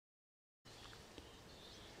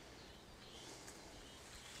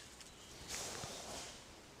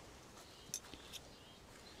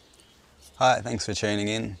Hi, thanks for tuning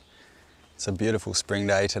in. It's a beautiful spring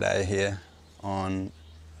day today here on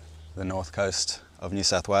the north coast of New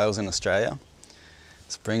South Wales in Australia.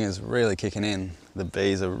 Spring is really kicking in. The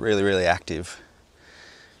bees are really active.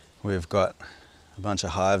 We've got a bunch of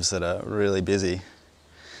hives that are really busy.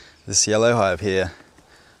 This yellow hive here,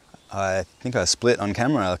 I think I split on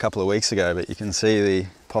camera a couple of weeks ago, but you can see the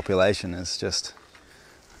population has just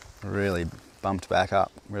really bumped back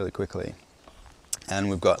up really quickly. And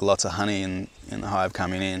we've got lots of honey in the hive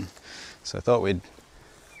coming in. So I thought we'd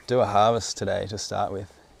do a harvest today to start with,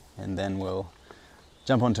 and then we'll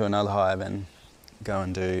jump onto another hive and go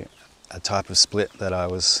and do a type of split that I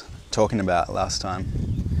was talking about last time.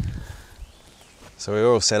 So we're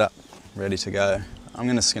all set up, ready to go.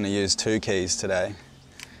 I'm just going to use 2 keys today.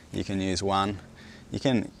 You can use 1. You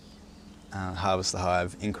can harvest the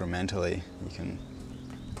hive incrementally. You can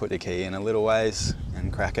put your key in a little ways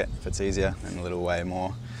and crack it if it's easier, and a little way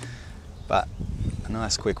more. But a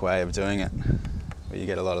nice quick way of doing it, where you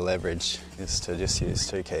get a lot of leverage, is to just use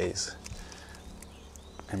 2 keys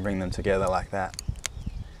and bring them together like that.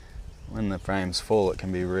 When the frame's full, it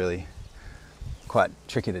can be really quite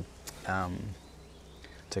tricky to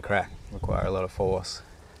crack, require a lot of force.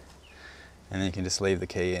 And then you can just leave the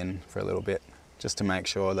key in for a little bit, just to make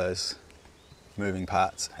sure those moving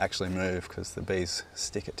parts actually move, because the bees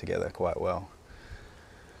stick it together quite well.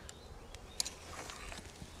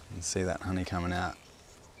 You can see that honey coming out.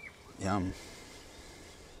 Yum.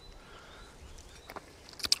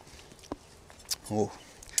 Oh,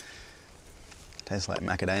 tastes like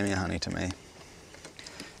macadamia honey to me.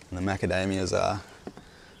 And the macadamias are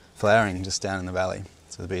flowering just down in the valley,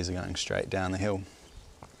 so the bees are going straight down the hill.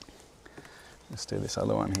 Let's do this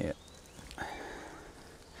other one here.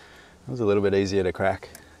 It was a little bit easier to crack.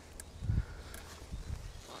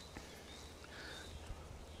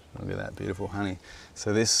 Look at that beautiful honey.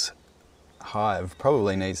 So this hive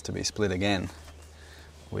probably needs to be split again,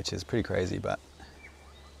 which is pretty crazy, but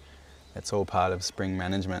it's all part of spring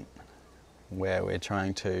management, where we're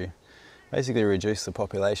trying to basically reduce the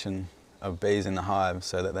population of bees in the hive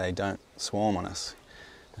so that they don't swarm on us.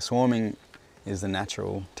 Swarming is the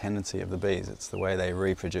natural tendency of the bees. It's the way they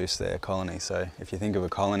reproduce their colony. So if you think of a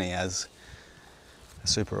colony as a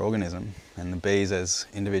superorganism and the bees as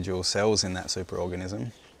individual cells in that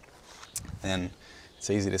superorganism, then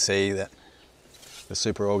it's easy to see that the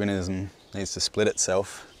superorganism needs to split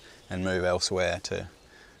itself and move elsewhere to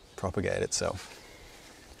propagate itself.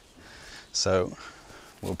 So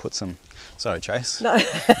we'll put some... Sorry, Trace. No.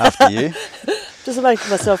 After you. Just to make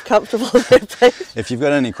myself comfortable there, please. If you've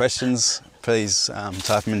got any questions, please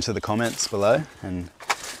type them into the comments below and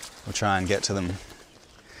we'll try and get to them.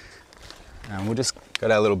 We'll just got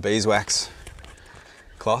our little beeswax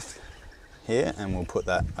cloth here, and we'll put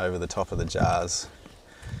that over the top of the jars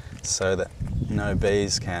so that no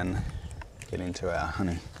bees can get into our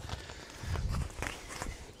honey.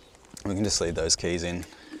 We can just leave those keys in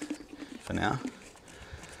for now.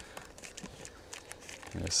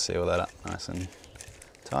 And just seal that up nice and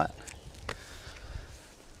tight.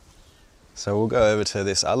 So we'll go over to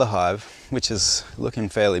this other hive, which is looking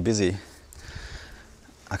fairly busy.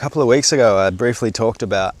 A couple of weeks ago I briefly talked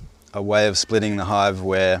about a way of splitting the hive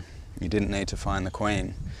where you didn't need to find the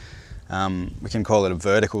queen. We can call it a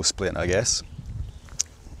vertical split, I guess.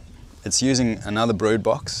 It's using another brood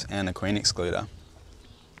box and a queen excluder.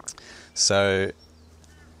 So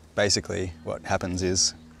basically what happens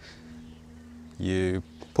is you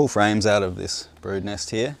pull frames out of this brood nest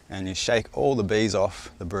here and you shake all the bees off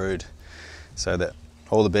the brood so that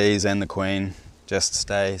all the bees and the queen just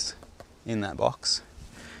stays in that box.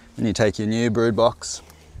 Then you take your new brood box,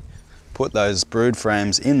 put those brood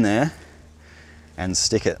frames in there and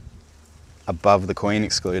stick it above the queen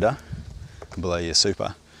excluder below your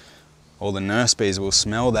super. All the nurse bees will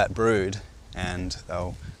smell that brood and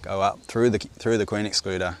they'll go up through the queen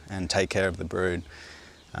excluder and take care of the brood,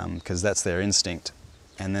 because that's their instinct.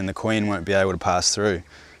 And then the queen won't be able to pass through.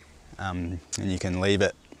 And you can leave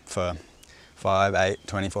it for 5, 8,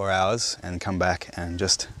 24 hours and come back and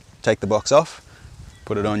just take the box off,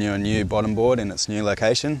 put it on your new bottom board in its new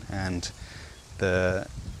location, and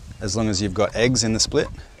as long as you've got eggs in the split,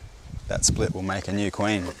 that split will make a new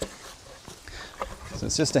queen. So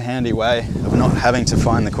it's just a handy way of not having to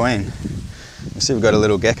find the queen. You see we've got a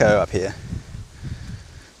little gecko up here.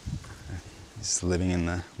 He's living in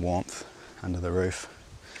the warmth under the roof.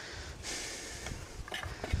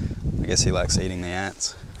 I guess he likes eating the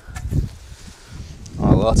ants.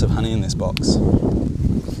 Oh, lots of honey in this box.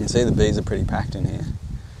 You can see the bees are pretty packed in here.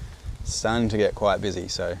 It's starting to get quite busy,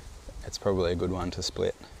 so it's probably a good one to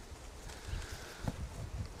split.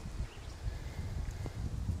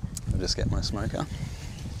 just get my smoker.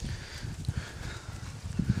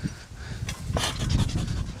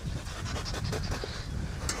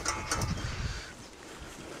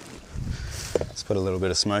 Let's put a little bit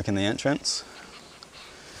of smoke in the entrance.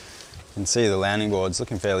 You can see the landing board's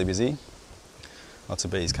looking fairly busy. Lots of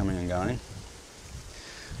bees coming and going.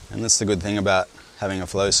 And that's the good thing about having a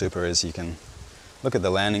flow super, is you can look at the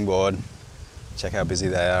landing board, check how busy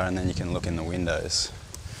they are, and then you can look in the windows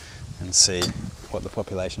and see what the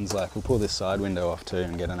population's like. We'll pull this side window off too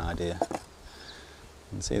and get an idea. You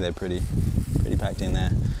can see they're pretty packed in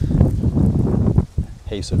there.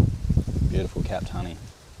 Heaps of beautiful capped honey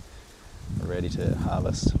ready to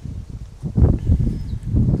harvest.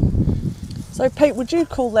 So Pete, would you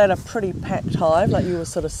call that a pretty packed hive, like you were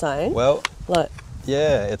sort of saying? Well, like,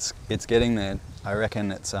 yeah, it's getting there. I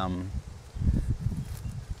reckon it's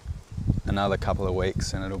another couple of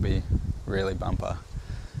weeks and it'll be really bumper.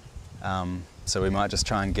 So we might just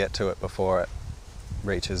try and get to it before it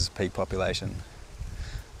reaches peak population.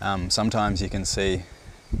 Sometimes you can see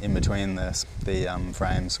in between the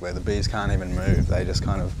frames where the bees can't even move, they just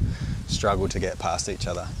kind of struggle to get past each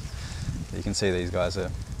other. You can see these guys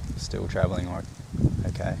are still travelling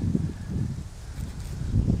okay.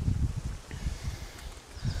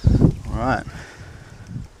 All right.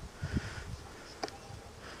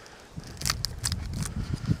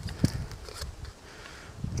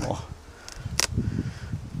 Oh.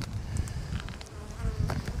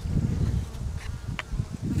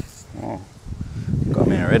 Oh. Got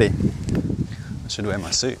me already. I should wear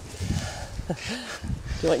my suit. do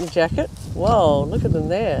you want your jacket? Whoa, look at them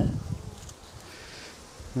there.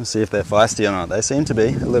 We'll see if they're feisty or not. They seem to be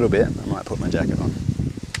a little bit. I might put my jacket on,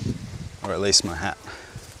 or at least my hat.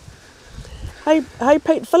 Hey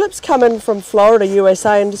Pete, Philip's come in from Florida,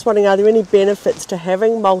 USA, and just wondering, are there any benefits to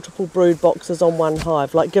having multiple brood boxes on one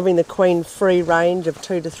hive, like giving the queen free range of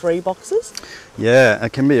 2 to 3 boxes? Yeah,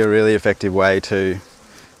 it can be a really effective way to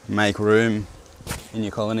make room in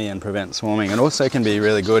your colony and prevent swarming. It also can be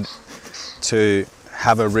really good to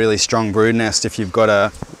have a really strong brood nest if you've got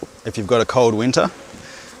a cold winter,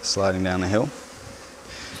 sliding down the hill,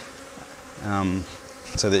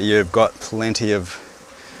 so that you've got plenty of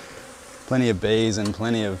bees and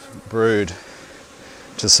plenty of brood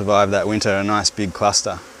to survive that winter, a nice big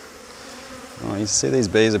cluster. Oh, you see these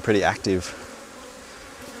bees are pretty active.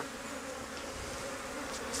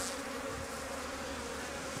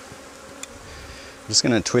 I'm just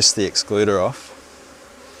going to twist the excluder off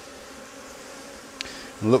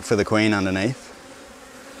and look for the queen underneath.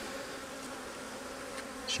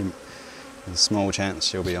 There's a small chance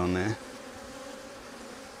she'll be on there.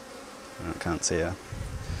 I can't see her.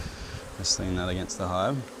 Just lean that against the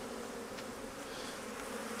hive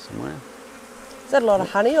somewhere. Is that a lot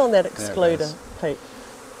of honey on that excluder, Pete?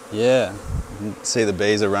 Yeah, you can see the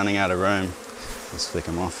bees are running out of room. Just flick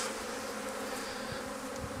them off.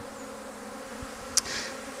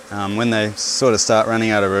 When they sort of start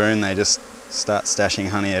running out of room, they just start stashing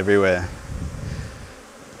honey everywhere.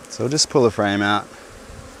 So we'll just pull the frame out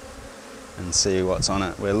and see what's on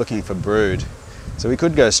it. We're looking for brood. So we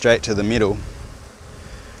could go straight to the middle,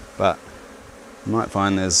 but you might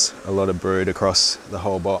find there's a lot of brood across the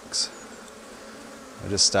whole box. I'll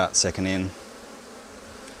just start second in.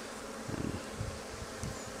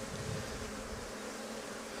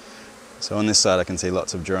 So on this side I can see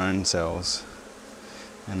lots of drone cells,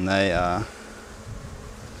 and they are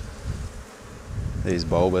these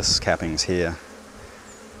bulbous cappings here.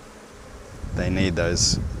 They need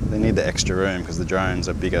the extra room because the drones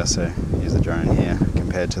are bigger, so use the drone here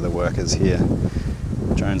compared to the workers here.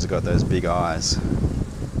 The drones have got those big eyes,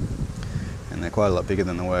 and they're quite a lot bigger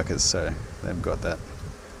than the workers, so they've got that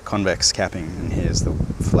convex capping, and here's the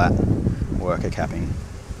flat worker capping.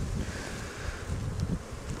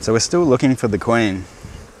 So we're still looking for the queen,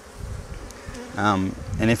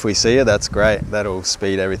 and if we see her, that's great, that'll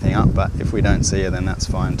speed everything up, but if we don't see her, then that's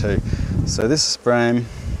fine too. So this frame,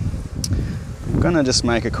 I'm going to just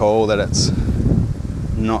make a call that it's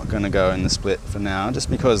not going to go in the split for now, just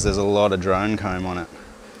because there's a lot of drone comb on it,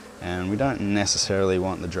 and we don't necessarily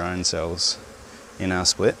want the drone cells in our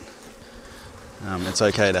split. It's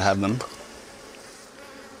okay to have them,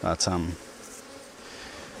 but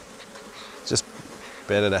just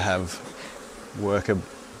better to have worker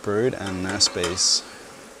brood and nurse bees.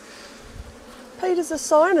 Pete, is a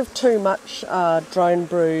sign of too much drone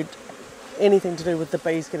brood anything to do with the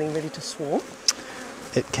bees getting ready to swarm?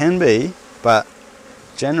 It can be, but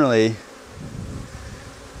generally,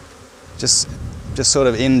 just sort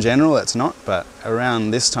of in general it's not, but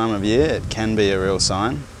around this time of year it can be a real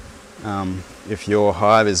sign. If your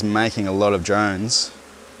hive is making a lot of drones,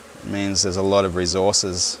 it means there's a lot of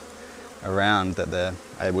resources around that they're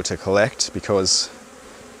able to collect, because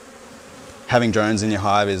having drones in your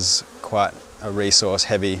hive is quite a resource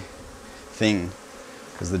heavy thing,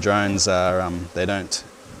 because the drones are they don't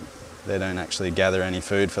actually gather any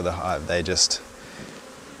food for the hive. They just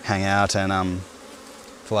hang out and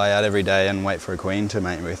fly out every day and wait for a queen to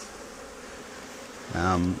mate with.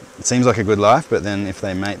 It seems like a good life, but then if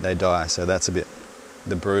they mate, they die. So that's a bit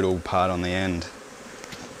the brutal part on the end.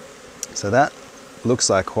 So that looks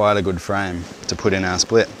like quite a good frame to put in our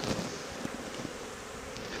split.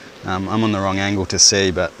 I'm on the wrong angle to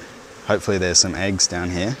see, but hopefully there's some eggs down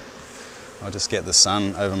here. I'll just get the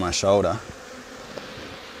sun over my shoulder.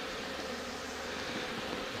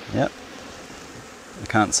 Yep, I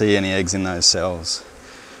can't see any eggs in those cells,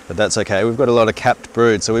 but that's okay. We've got a lot of capped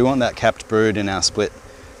brood, so we want that capped brood in our split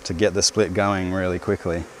to get the split going really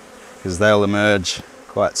quickly, because they'll emerge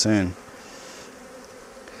quite soon.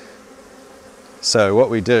 So what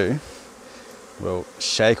we do, we'll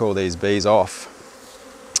shake all these bees off,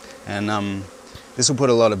 and this will put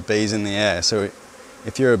a lot of bees in the air. So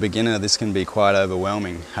if you're a beginner, this can be quite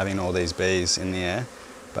overwhelming, having all these bees in the air,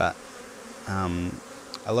 but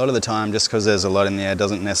a lot of the time, just because there's a lot in the air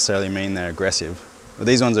doesn't necessarily mean they're aggressive. But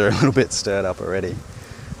these ones are a little bit stirred up already.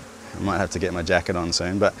 I might have to get my jacket on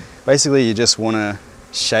soon, but basically you just want to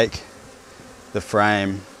shake the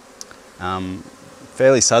frame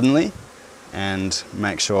fairly suddenly and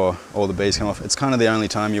make sure all the bees come off. It's kind of the only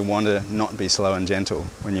time you want to not be slow and gentle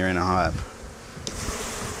when you're in a hive.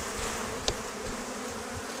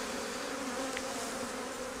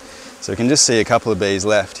 So we can just see a couple of bees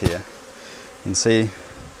left here. You can see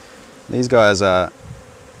these guys are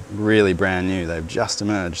really brand new. They've just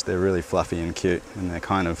emerged. They're really fluffy and cute, and they're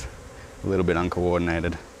kind of a little bit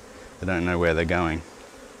uncoordinated. They don't know where they're going.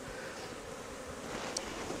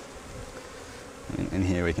 In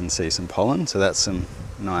here we can see some pollen, so that's some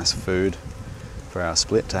nice food for our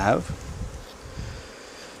split to have.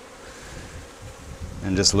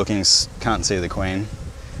 And just looking, can't see the queen,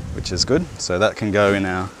 which is good. So that can go in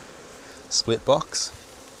our split box.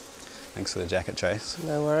 Thanks for the jacket, Trace.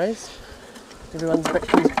 No worries. Everyone's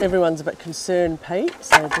a bit concerned, Pete,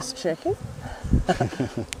 so just checking.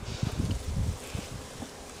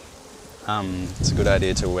 It's a good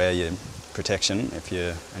idea to wear your protection if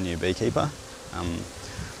you're a new beekeeper.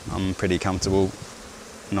 I'm pretty comfortable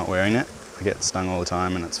not wearing it. I get stung all the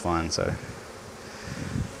time and it's fine, so.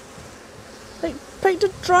 Pete, do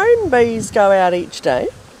drone bees go out each day?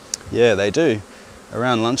 Yeah, they do.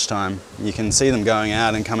 Around lunchtime, you can see them going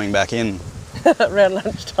out and coming back in. Around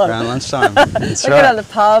lunchtime. Around lunchtime. That's They right. get out of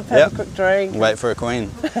the pub, have a quick drink. Wait for a queen.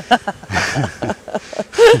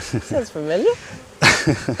 Sounds familiar.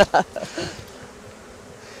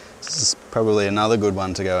 This is probably another good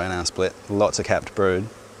one to go in our split. Lots of capped brood.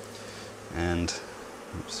 And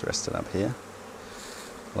just rest it up here.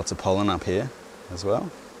 Lots of pollen up here as well.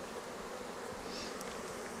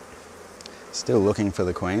 Still looking for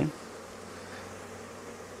the queen.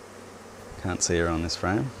 Can't see her on this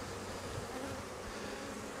frame.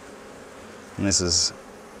 And this is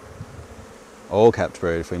all capped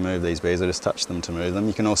brood. If we move these bees, I just touch them to move them.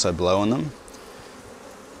 You can also blow on them.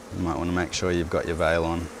 You might want to make sure you've got your veil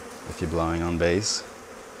on if you're blowing on bees.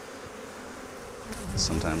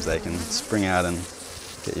 Sometimes they can spring out and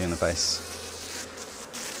get you in the face.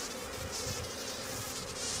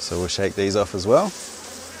 So we'll shake these off as well.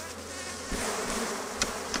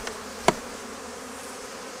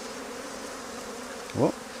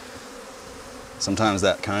 Whoop. Sometimes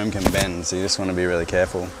that comb can bend, so you just want to be really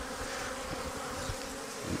careful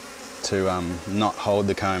to not hold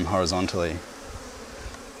the comb horizontally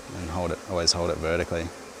and always hold it vertically.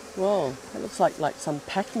 Whoa, it looks like some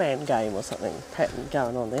Pac-Man game or something pattern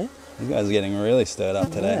going on there. You guys are getting really stirred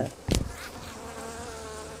up today. Yeah.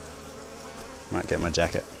 Might get my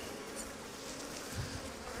jacket.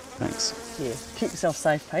 Thanks. Yeah, keep yourself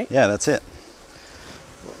safe, Pete. Yeah, that's it.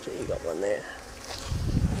 Watch it, you got one there.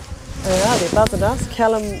 They are, they're buzzing us.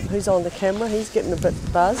 Callum, who's on the camera, he's getting a bit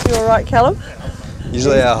buzzed. You all right, Callum?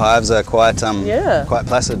 Usually our hives are quite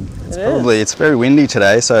placid. It's very windy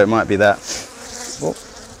today, so it might be that. Whoop.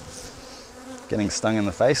 Getting stung in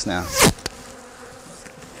the face now.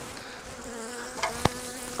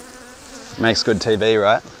 Makes good TV,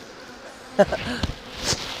 right?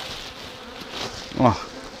 Oh.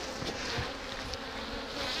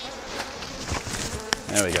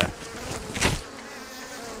 There we go.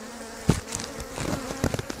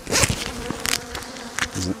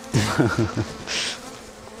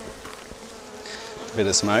 Bit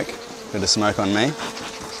of smoke on me.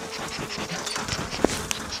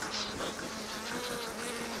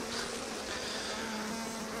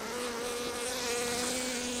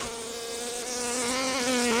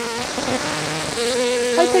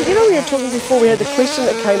 you know, we were talking before, we had the question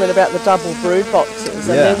that came in about the double brood boxes,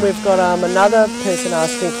 and then we've got another person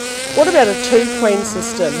asking, what about a two-queen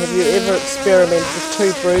system? Have you ever experimented with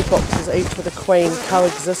two brood boxes, each with a queen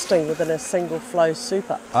coexisting within a single flow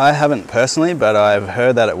super? I haven't personally, but I've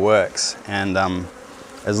heard that it works, and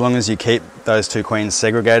as long as you keep those two queens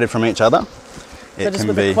segregated from each other, So just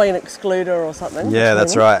with a queen excluder or something? Yeah,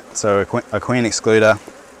 that's right. So a queen excluder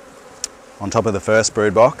on top of the first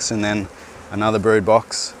brood box, and then another brood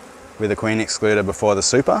box with a queen excluder before the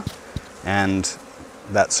super, and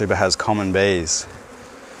that super has common bees.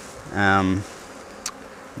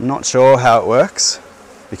 Not sure how it works,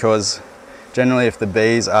 because generally if the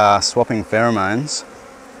bees are swapping pheromones,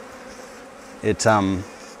 it tells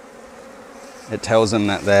them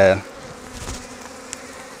that they're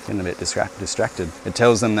getting a bit distracted. It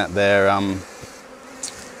tells them that they're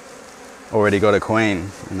already got a queen,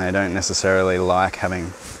 and they don't necessarily like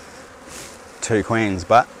having two queens,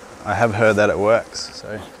 but I have heard that it works,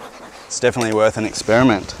 so it's definitely worth an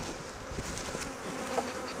experiment.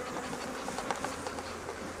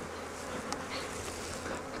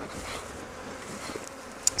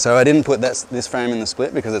 So I didn't put this frame in the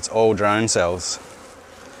split because it's all drone cells.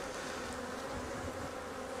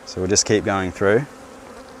 So we'll just keep going through.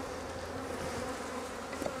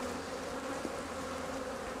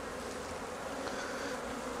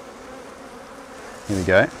 Here we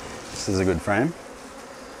go. This is a good frame.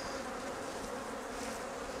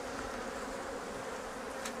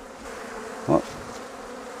 Well,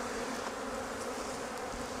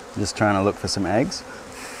 just trying to look for some eggs.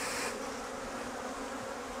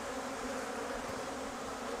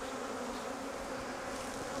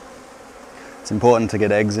 It's important to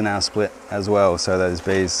get eggs in our split as well, so those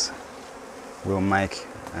bees will make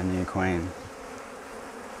a new queen.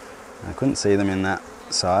 I couldn't see them in that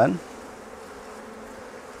side,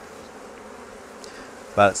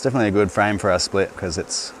 but it's definitely a good frame for our split because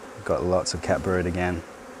it's got lots of cap brood again.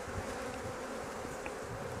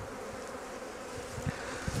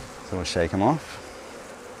 So we'll shake them off.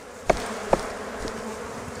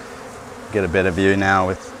 Get a better view now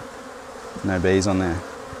with no bees on there.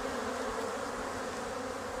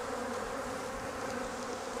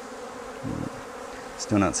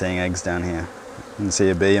 Still not seeing eggs down here. You can see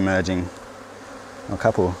a bee emerging, or a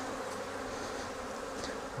couple.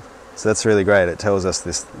 So that's really great. It tells us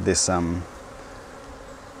this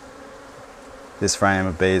frame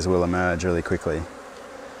of bees will emerge really quickly,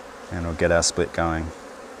 and we'll get our split going.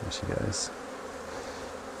 There she goes.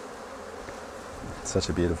 It's such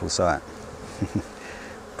a beautiful sight.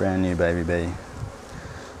 Brand new baby bee.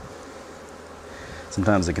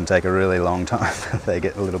 Sometimes it can take a really long time if they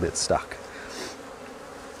get a little bit stuck.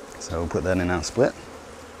 So we'll put that in our split.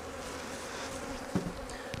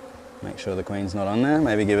 Make sure the queen's not on there,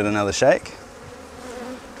 maybe give it another shake.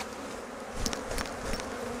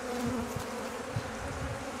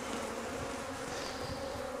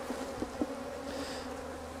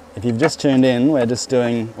 If you've just tuned in, we're just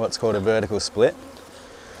doing what's called a vertical split,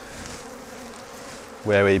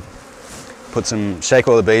 where we shake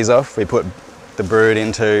all the bees off, we put the brood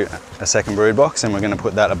into a second brood box, and we're going to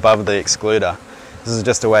put that above the excluder. This is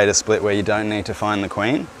just a way to split where you don't need to find the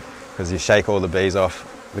queen, because you shake all the bees off,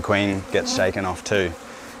 the queen gets shaken off too,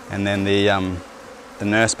 and then the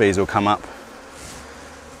nurse bees will come up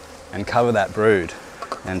and cover that brood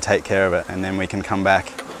and take care of it, and then we can come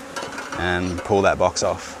back and pull that box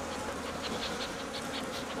off.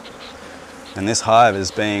 And this hive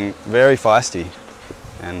is being very feisty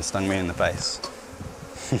and stung me in the face.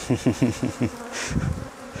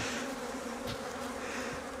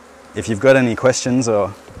 If you've got any questions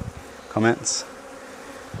or comments,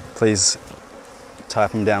 please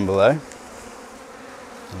type them down below.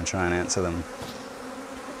 I'll try and answer them.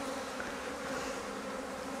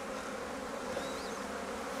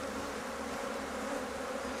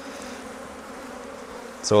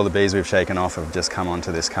 So all the bees we've shaken off have just come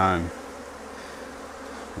onto this comb.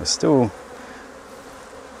 We're still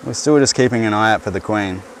just keeping an eye out for the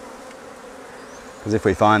queen, because if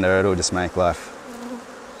we find her, it'll just make life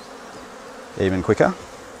even quicker.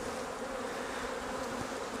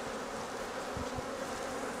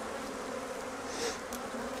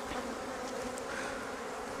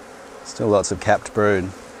 Still lots of capped brood.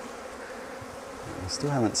 We still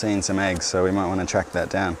haven't seen some eggs, so we might want to track that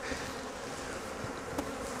down.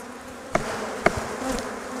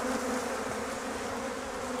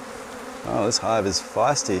 Oh, this hive is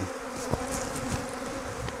feisty.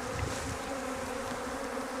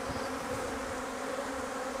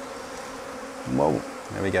 Whoa,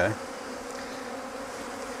 there we go.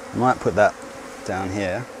 I might put that down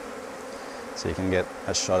here so you can get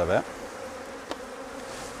a shot of it.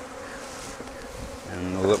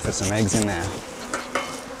 look for some eggs in there.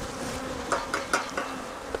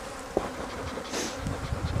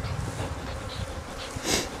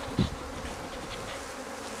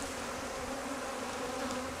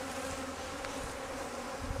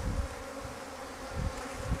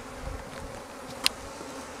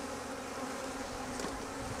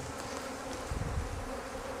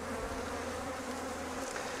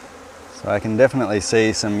 So I can definitely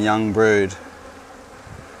see some young brood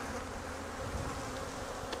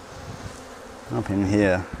up in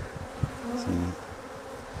here,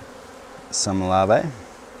 some larvae,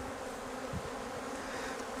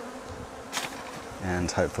 and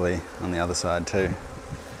hopefully on the other side too.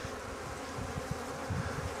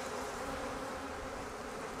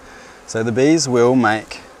 So the bees will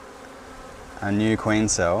make a new queen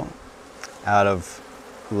cell out of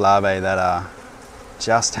larvae that are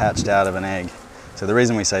just hatched out of an egg. So the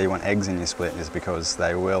reason we say you want eggs in your split is because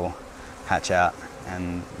they will hatch out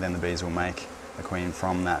and then the bees will make a queen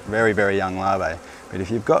from that very, very young larvae. But if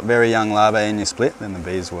you've got very young larvae in your split, then the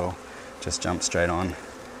bees will just jump straight on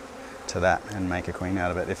to that and make a queen out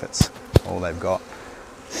of it if it's all they've got.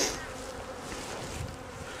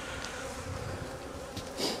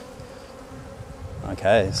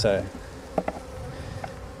 Okay, so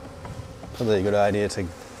probably a good idea to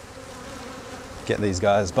get these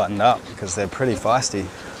guys buttoned up because they're pretty feisty.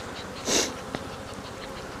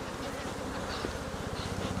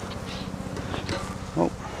 Oh.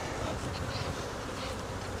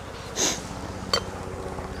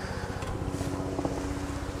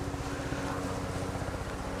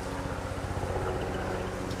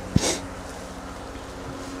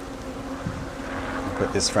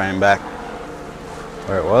 Put this frame back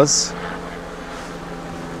where it was.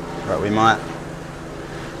 Right, we might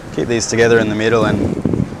keep these together in the middle and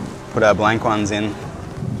put our blank ones in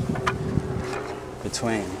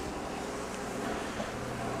between.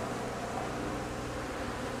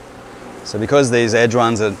 So because these edge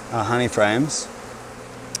ones are honey frames,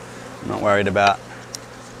 I'm not worried about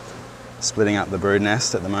splitting up the brood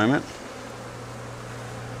nest at the moment.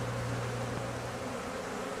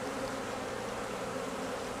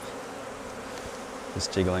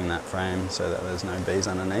 Just jiggling that frame so that there's no bees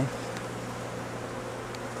underneath.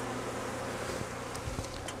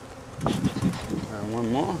 And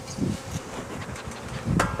one more.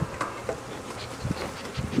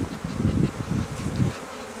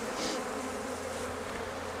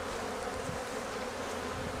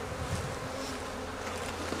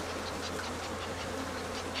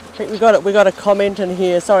 I think we got a comment in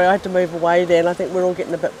here. Sorry, I had to move away then. I think we're all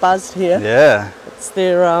getting a bit buzzed here. Yeah. It's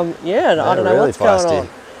their yeah, I don't know really what's going feisty. on.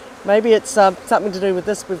 Maybe it's something to do with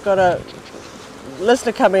this. We've got a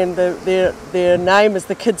listener come in. Their name is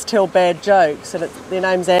The Kids Tell Bad Jokes, and their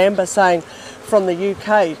name's Amber, saying from the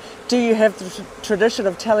UK. Do you have the tradition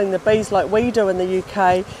of telling the bees like we do in the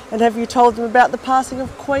UK? And have you told them about the passing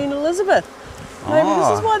of Queen Elizabeth? Maybe this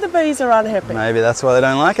is why the bees are unhappy. Maybe that's why they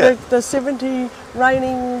don't like it. The 70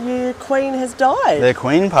 reigning year queen has died. Their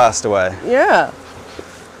queen passed away. Yeah.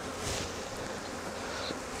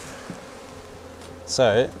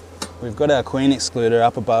 So we've got our queen excluder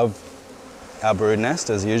up above our brood nest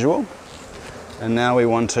as usual, and now we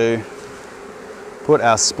want to put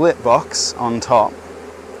our split box on top.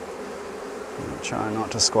 Try not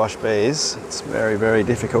to squash bees, it's very, very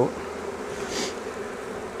difficult.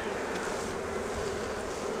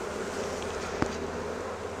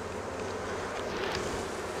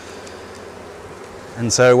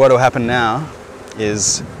 And so what will happen now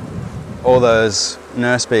is all those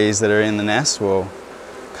nurse bees that are in the nest will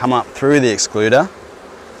come up through the excluder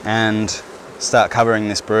and start covering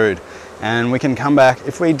this brood. And we can come back,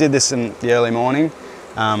 if we did this in the early morning,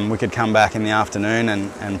 we could come back in the afternoon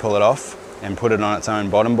and pull it off and put it on its own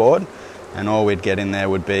bottom board, and all we'd get in there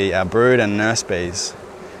would be our brood and nurse bees.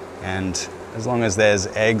 And as long as there's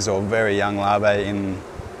eggs or very young larvae in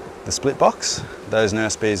the split box, those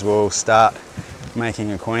nurse bees will start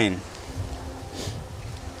making a queen.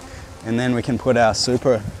 And then we can put our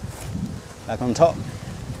super back on top.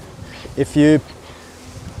 If you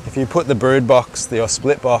put the brood box, your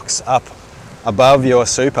split box, up above your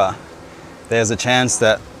super, there's a chance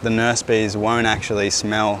that the nurse bees won't actually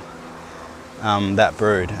smell that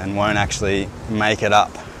brood and won't actually make it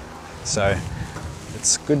up. So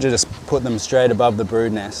it's good to just put them straight above the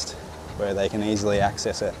brood nest where they can easily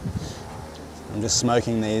access it. I'm just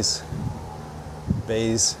smoking these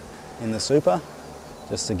bees in the super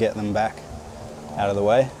just to get them back out of the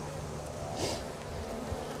way.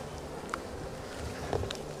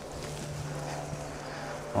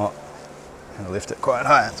 Oh, I'm going to lift it quite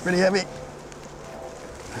high, it's pretty heavy.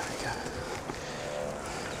 There we go.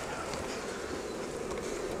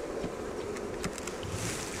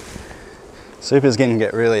 Supers can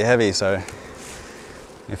get really heavy, so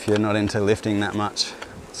if you're not into lifting that much,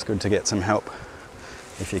 it's good to get some help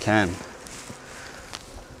if you can.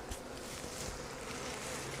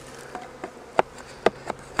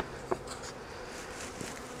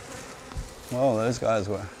 Well, those guys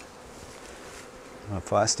were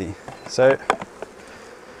feisty. So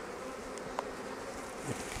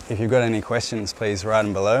if you've got any questions, please write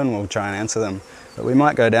them below and we'll try and answer them. But we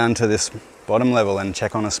might go down to this bottom level and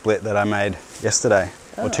check on a split that I made yesterday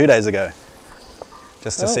or 2 days ago,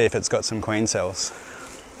 just to see if it's got some queen cells.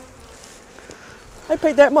 Hey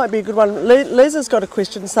Pete, that might be a good one. Liz has got a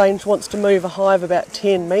question saying she wants to move a hive about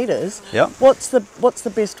 10 metres. Yep. What's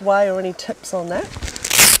the best way, or any tips on that?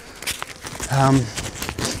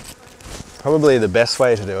 Probably the best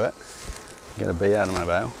way to do it, get a bee out of my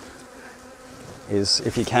veil, is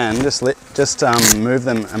if you can, just move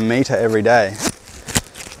them a metre every day,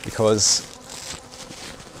 because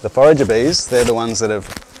the forager bees, they're the ones that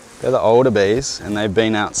they're the older bees and they've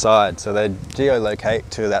been outside, so they geolocate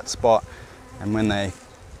to that spot, and when they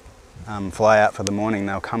fly out for the morning,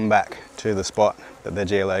 they'll come back to the spot that they're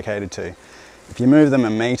geolocated to. If you move them a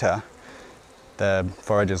metre, the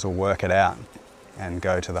foragers will work it out and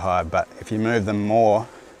go to the hive, but if you move them more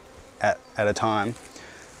at a time,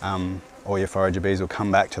 all your forager bees will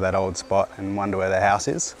come back to that old spot and wonder where their house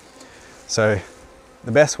is. So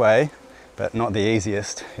the best way, but not the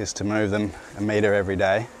easiest, is to move them a metre every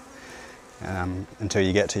day until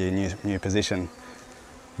you get to your new position.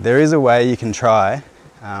 There is a way you can try.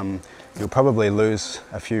 You'll probably lose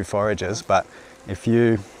a few foragers, but if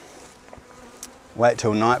you wait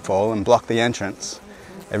till nightfall and block the entrance,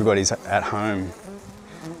 everybody's at home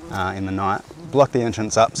in the night, block the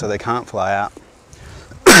entrance up so they can't fly out,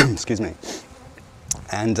 excuse me,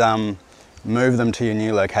 and move them to your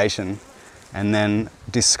new location, and then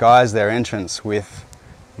disguise their entrance with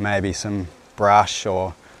maybe some brush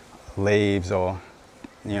or leaves or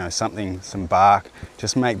something, some bark.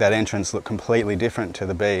 Just make that entrance look completely different to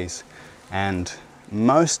the bees. And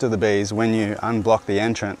most of the bees, when you unblock the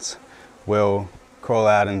entrance, will crawl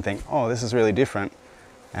out and think, oh, this is really different,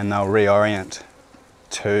 and they'll reorient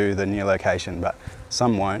to the new location, but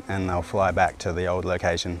some won't, and they'll fly back to the old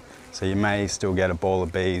location. So you may still get a ball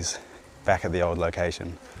of bees back at the old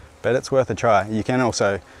location, but it's worth a try. You can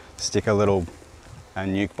also stick a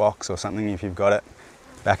nuke box or something, if you've got it,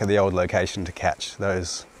 back at the old location to catch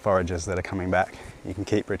those foragers that are coming back. You can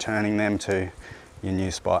keep returning them to your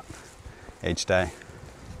new spot each day.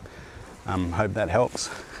 Hope that helps.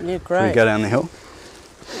 Yeah, great. Should we go down the hill?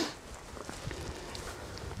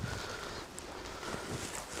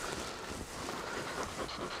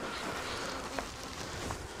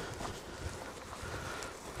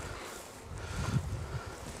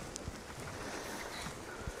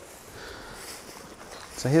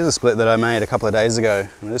 So here's a split that I made a couple of days ago,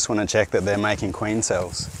 and I just want to check that they're making queen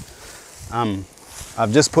cells.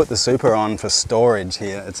 I've just put the super on for storage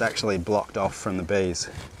here. It's actually blocked off from the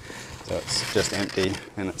bees, so it's just empty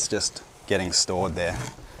and it's just getting stored there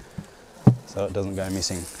so it doesn't go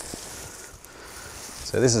missing.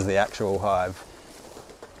 So this is the actual hive.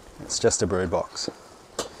 It's just a brood box.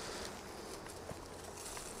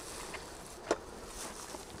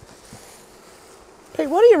 Pete,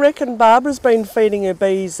 what do you reckon? Barbara's been feeding her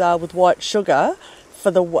bees with white sugar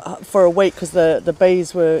for a week because the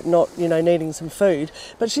bees were not needing some food,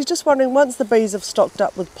 but she's just wondering, once the bees have stocked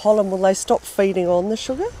up with pollen, will they stop feeding on the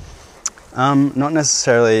sugar? Not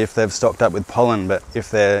necessarily if they've stocked up with pollen, but if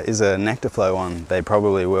there is a nectar flow on, they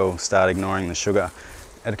probably will start ignoring the sugar.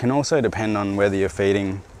 It can also depend on whether you're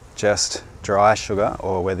feeding just dry sugar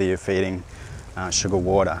or whether you're feeding sugar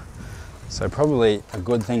water. So probably a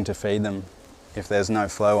good thing to feed them if there's no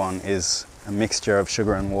flow on is a mixture of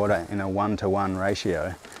sugar and water in a 1-to-1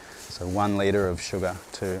 ratio. So 1 litre of sugar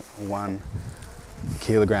to 1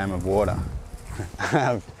 kilogram of water.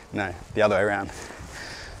 No, the other way around.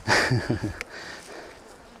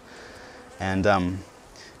 And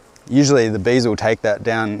usually the bees will take that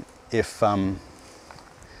down if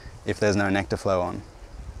there's no nectar flow on.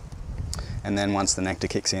 And then once the nectar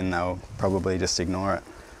kicks in, they'll probably just ignore it.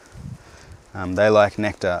 They like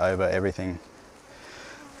nectar over everything.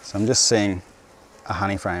 So I'm just seeing a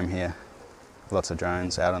honey frame here, lots of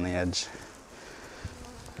drones out on the edge.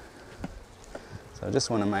 So I just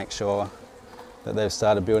want to make sure that they've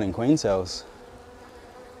started building queen cells,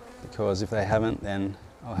 because if they haven't, then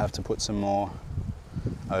I'll have to put some more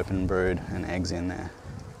open brood and eggs in there.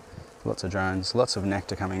 Lots of drones, lots of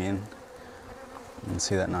nectar coming in. You can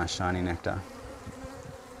see that nice shiny nectar.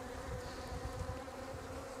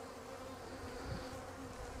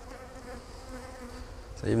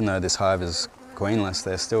 So even though this hive is queenless,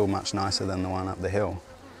 they're still much nicer than the one up the hill.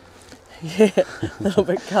 Yeah, a little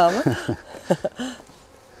bit calmer.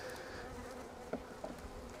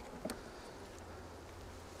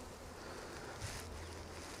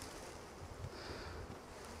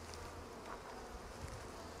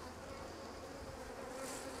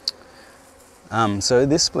 So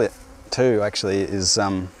this split too actually is,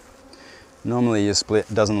 normally your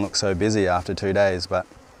split doesn't look so busy after 2 days, but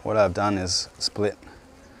what I've done is split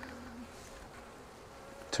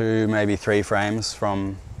 2, maybe 3 frames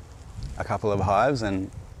from a couple of hives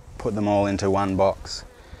and put them all into one box,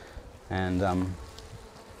 and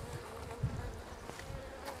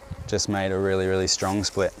just made a really strong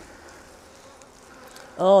split.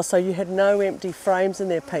 Oh, so you had no empty frames in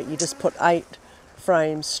there, Pete. You just put 8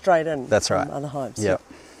 frames straight in. That's from right. Other hives. Yep.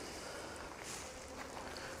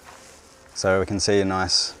 So we can see a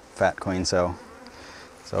nice fat queen cell.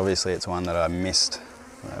 So obviously it's one that I missed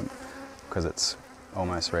because it's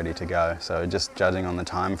almost ready to go. So just judging on the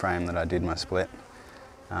time frame that I did my split,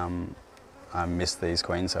 I missed these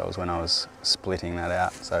queen cells when I was splitting that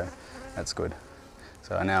out. So that's good.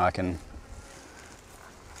 So now I can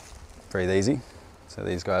breathe easy. So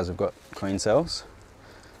these guys have got queen cells.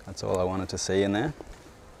 That's all I wanted to see in there.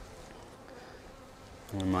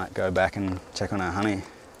 We might go back and check on our honey.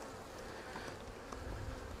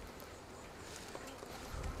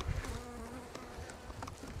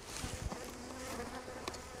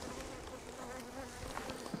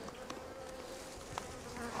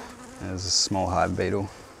 There's a small hive beetle.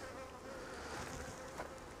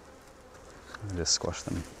 I'll just squash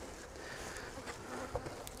them.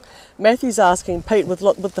 Matthew's asking, Pete, with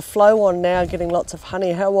the flow on now, getting lots of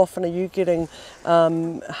honey, how often are you getting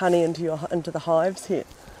honey into the hives here?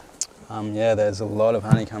 Yeah, there's a lot of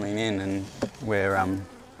honey coming in, and we're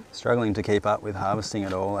struggling to keep up with harvesting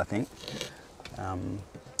it all, I think.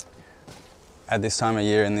 At this time of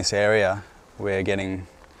year in this area, we're getting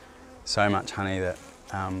so much honey that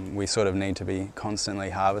we sort of need to be constantly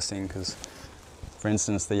harvesting, because, for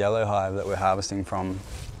instance, the yellow hive that we're harvesting from,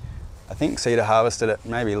 I think Cedar harvested it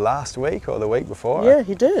maybe last week or the week before. Yeah,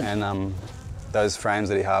 he did. And those frames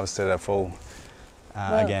that he harvested are full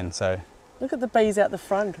again. So look at the bees out the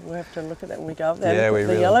front. We'll have to look at that when we go up there. Yeah, look at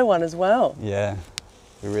the yellow one as well. Yeah,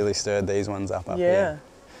 we really stirred these ones up Yeah. here.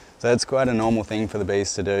 So it's quite a normal thing for the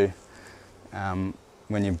bees to do.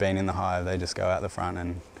 When you've been in the hive, they just go out the front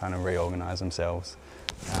and kind of reorganise themselves.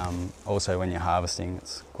 Also, when you're harvesting,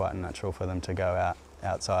 it's quite natural for them to go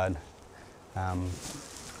outside.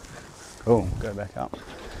 Oh, go back up.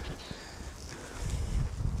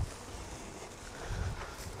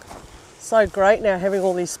 So great now having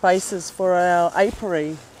all these spaces for our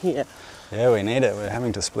apiary here. Yeah, we need it. We're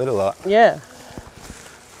having to split a lot. Yeah.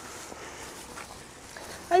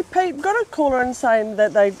 Hey Pete, got a caller in saying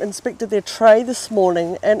that they inspected their tray this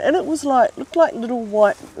morning and it was looked like little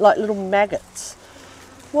white, like little maggots.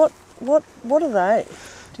 What are they?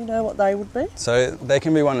 Do you know what they would be? So they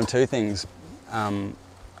can be one of two things.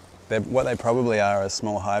 What they probably are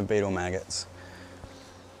small hive beetle maggots.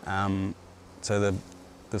 So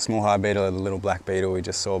the small hive beetle are the little black beetle we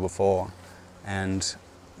just saw before, and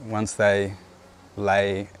once they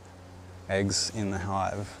lay eggs in the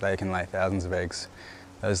hive, they can lay thousands of eggs.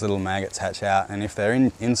 Those little maggots hatch out, and if they're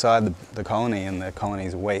inside the colony and the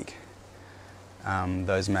colony's weak,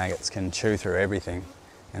 those maggots can chew through everything,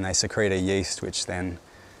 and they secrete a yeast which then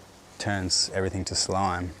turns everything to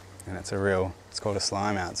slime, and it's called a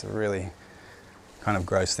slime out. It's a really kind of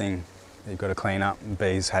gross thing you've got to clean up.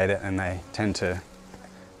 Bees hate it, and they tend to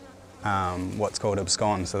what's called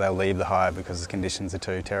abscond, so they'll leave the hive because the conditions are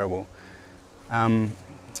too terrible.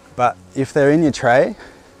 But if they're in your tray,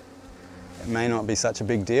 it may not be such a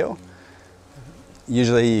big deal.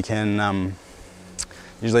 Usually you can,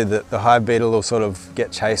 usually the hive beetle will sort of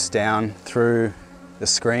get chased down through the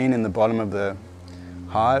screen in the bottom of the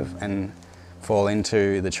hive and fall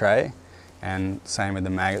into the tray, and same with the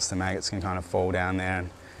maggots can kind of fall down there.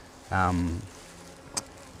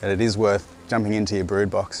 But it is worth jumping into your brood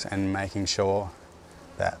box and making sure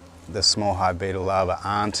that the small hive beetle larvae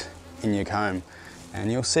aren't in your comb,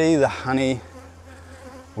 and you'll see the honey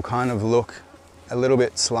will kind of look a little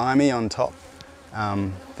bit slimy on top.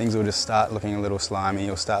 Things will just start looking a little slimy.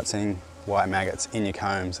 You'll start seeing white maggots in your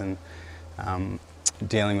combs, and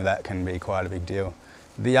dealing with that can be quite a big deal.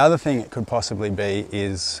 The other thing it could possibly be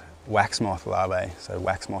is wax moth larvae, so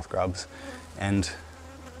wax moth grubs, and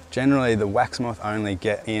generally the wax moth only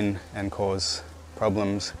get in and cause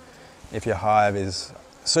problems if your hive is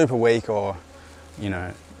super weak, or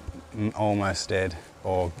almost dead,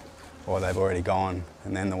 or they've already gone,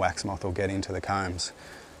 and then the wax moth will get into the combs.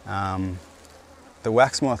 The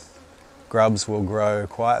wax moth grubs will grow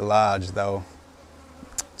quite large.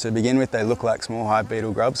 To begin with, they look like small hive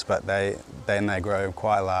beetle grubs, but then they grow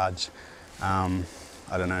quite large.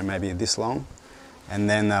 I don't know, maybe this long. And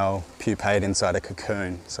then they'll pupate inside a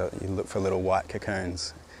cocoon. So you look for little white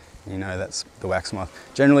cocoons. You know that's the wax moth.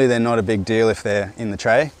 Generally, they're not a big deal if they're in the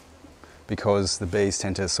tray, because the bees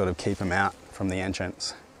tend to sort of keep them out from the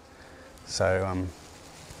entrance. So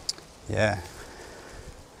yeah,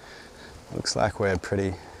 looks like we're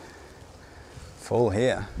pretty full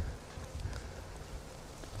here.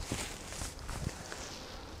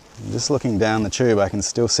 Just looking down the tube, I can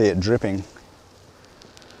still see it dripping.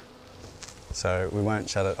 So we won't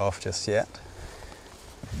shut it off just yet.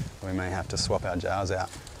 We may have to swap our jars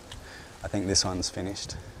out. I think this one's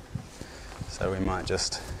finished. So we might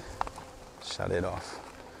just shut it off.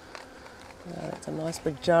 That's a nice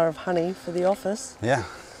big jar of honey for the office. Yeah.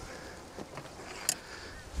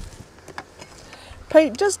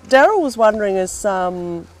 Pete, just Daryl was wondering, is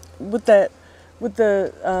with the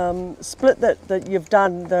split that you've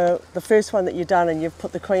done, the first one that you've done, and you've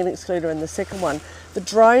put the queen excluder in the second one, the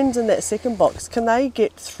drones in that second box, can they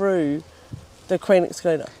get through the queen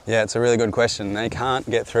excluder? Yeah, it's a really good question. They can't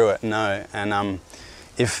get through it, no. And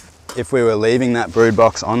if we were leaving that brood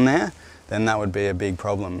box on there, then that would be a big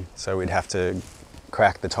problem. So we'd have to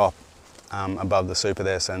crack the top above the super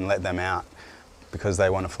there and let them out, because they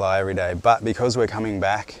want to fly every day. But because we're coming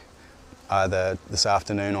back either this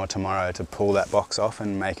afternoon or tomorrow to pull that box off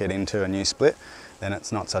and make it into a new split, then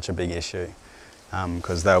it's not such a big issue,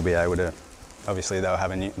 because they'll be able to, obviously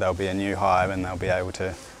there'll be a new hive and they'll be able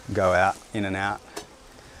to go out, in and out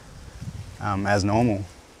as normal.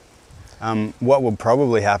 What will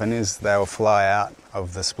probably happen is they'll fly out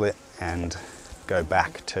of the split and go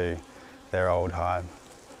back to their old hive.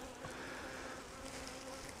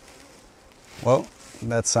 Well,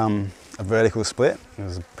 that's a vertical split. It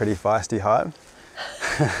was a pretty feisty hive.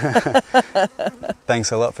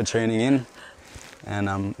 Thanks a lot for tuning in,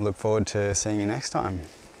 and look forward to seeing you next time.